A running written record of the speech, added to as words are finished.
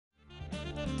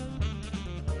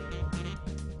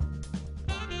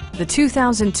the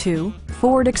 2002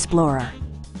 Ford Explorer.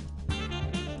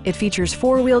 It features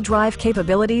four-wheel drive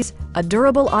capabilities, a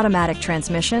durable automatic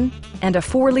transmission, and a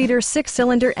 4-liter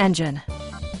 6-cylinder engine.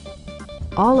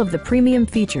 All of the premium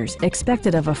features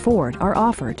expected of a Ford are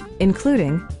offered,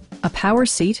 including a power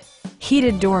seat,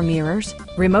 heated door mirrors,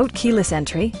 remote keyless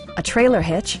entry, a trailer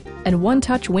hitch, and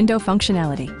one-touch window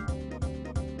functionality.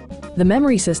 The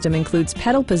memory system includes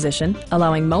pedal position,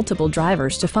 allowing multiple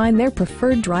drivers to find their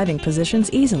preferred driving positions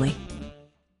easily.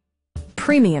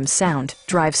 Premium sound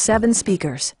drives 7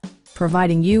 speakers,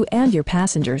 providing you and your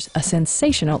passengers a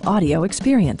sensational audio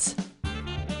experience.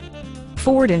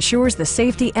 Ford ensures the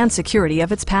safety and security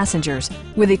of its passengers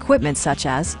with equipment such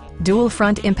as dual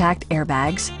front impact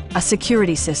airbags, a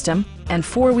security system, and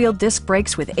 4-wheel disc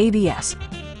brakes with ABS.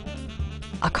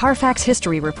 A Carfax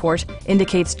history report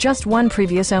indicates just one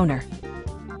previous owner.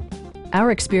 Our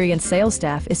experienced sales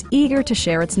staff is eager to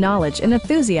share its knowledge and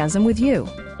enthusiasm with you.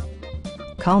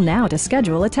 Call now to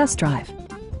schedule a test drive.